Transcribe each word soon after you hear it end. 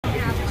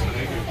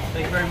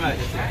Thank you very much.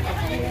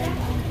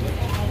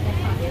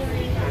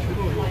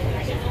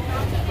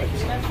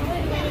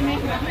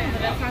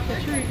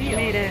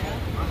 Made it.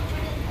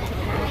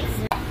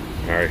 All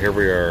right, here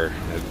we are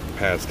at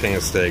Pat's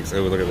Cheesesteaks.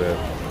 Oh, look at that.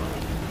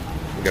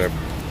 We got a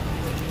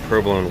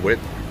provolone wit.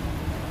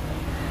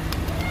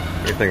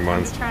 What do you think,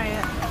 Mons? Let's try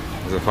it.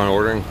 Was it fun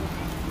ordering? It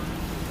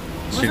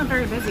wasn't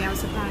very busy, I was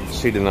surprised.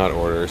 She did not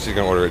order. She's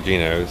gonna order at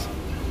Genos.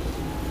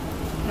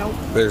 Nope.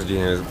 There's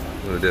Genos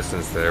in the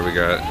distance there. We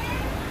got,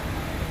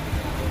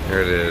 here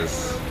it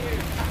is.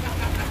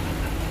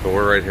 But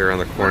we're right here on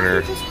the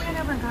corner. We just ran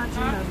over and got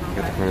Genos.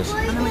 Got the corner.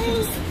 And then we can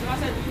just...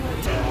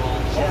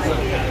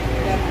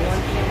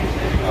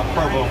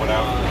 Provolone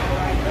without.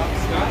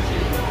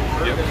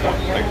 Yep.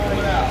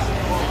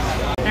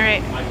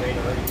 Alright,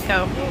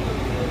 go.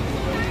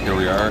 Here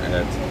we are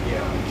at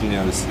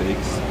Genos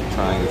Steaks,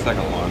 trying the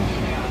second one.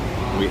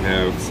 We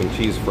have some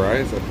cheese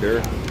fries up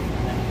here.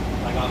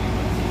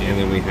 And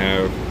then we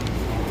have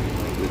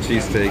the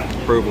cheesesteak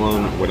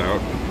provolone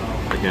without.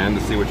 Again,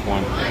 to see which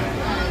one.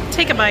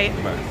 Take a bite.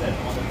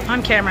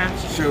 On camera.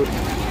 Shoot.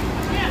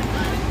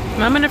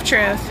 Moment of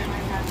truth.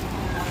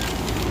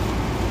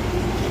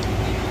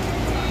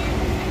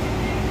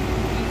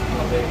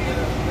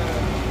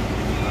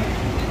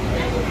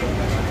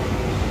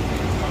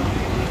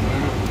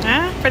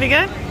 Ah, pretty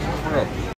good?